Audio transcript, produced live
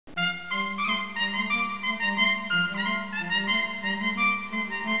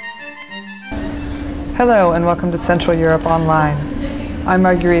Hello and welcome to Central Europe Online. I'm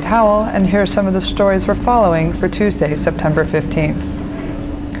Marguerite Howell, and here are some of the stories we're following for Tuesday, September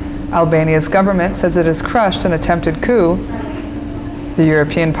 15th. Albania's government says it has crushed an attempted coup. The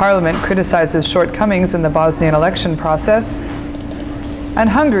European Parliament criticizes shortcomings in the Bosnian election process. And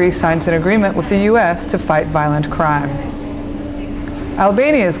Hungary signs an agreement with the U.S. to fight violent crime.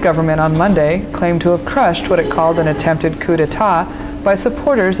 Albania's government on Monday claimed to have crushed what it called an attempted coup d'etat by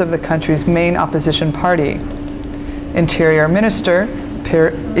supporters of the country's main opposition party. Interior Minister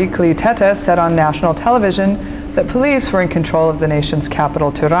Perikli Teta said on national television that police were in control of the nation's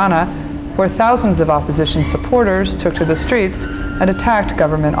capital, Tirana, where thousands of opposition supporters took to the streets and attacked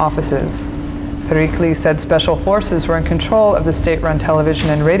government offices. Perikli said special forces were in control of the state-run television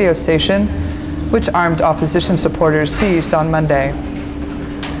and radio station, which armed opposition supporters seized on Monday.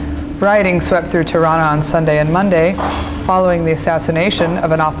 Rioting swept through Tirana on Sunday and Monday, following the assassination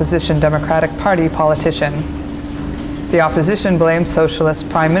of an opposition Democratic Party politician. The opposition blames Socialist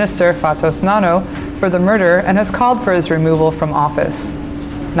Prime Minister Fatos Nano for the murder and has called for his removal from office.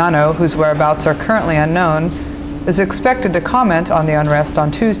 Nano, whose whereabouts are currently unknown, is expected to comment on the unrest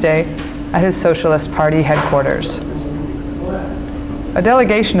on Tuesday at his Socialist Party headquarters. A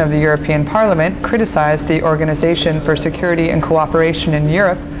delegation of the European Parliament criticized the Organization for Security and Cooperation in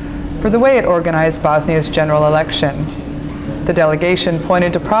Europe for the way it organized Bosnia's general election. The delegation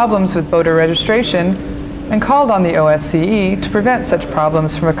pointed to problems with voter registration and called on the OSCE to prevent such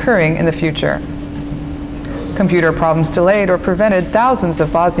problems from occurring in the future. Computer problems delayed or prevented thousands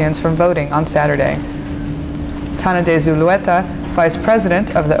of Bosnians from voting on Saturday. Tanade Zulueta, Vice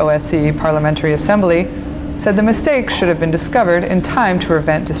President of the OSCE Parliamentary Assembly, said the mistakes should have been discovered in time to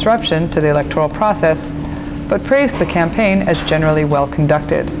prevent disruption to the electoral process, but praised the campaign as generally well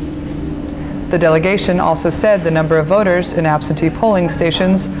conducted. The delegation also said the number of voters in absentee polling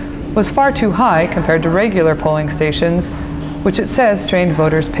stations was far too high compared to regular polling stations, which it says strained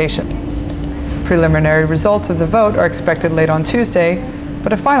voters' patience. Preliminary results of the vote are expected late on Tuesday,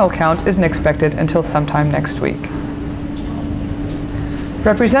 but a final count isn't expected until sometime next week.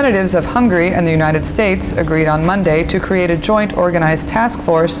 Representatives of Hungary and the United States agreed on Monday to create a joint organized task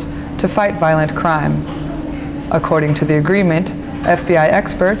force to fight violent crime. According to the agreement, FBI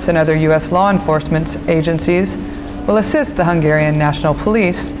experts and other U.S. law enforcement agencies will assist the Hungarian National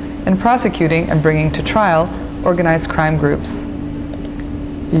Police in prosecuting and bringing to trial organized crime groups.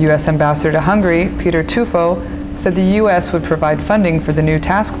 The U.S. Ambassador to Hungary, Peter Tufo, said the U.S. would provide funding for the new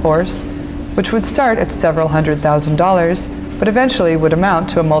task force, which would start at several $100,000, but eventually would amount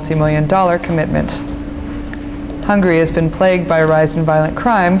to a multi-million-dollar commitment. Hungary has been plagued by a rise in violent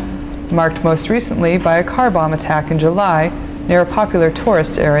crime, marked most recently by a car bomb attack in July near a popular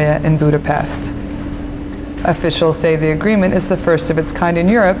tourist area in Budapest. Officials say the agreement is the first of its kind in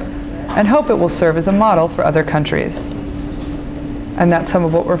Europe and hope it will serve as a model for other countries. And that's some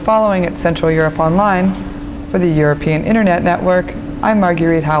of what we're following at Central Europe Online. For the European Internet Network, I'm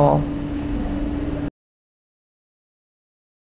Marguerite Howell.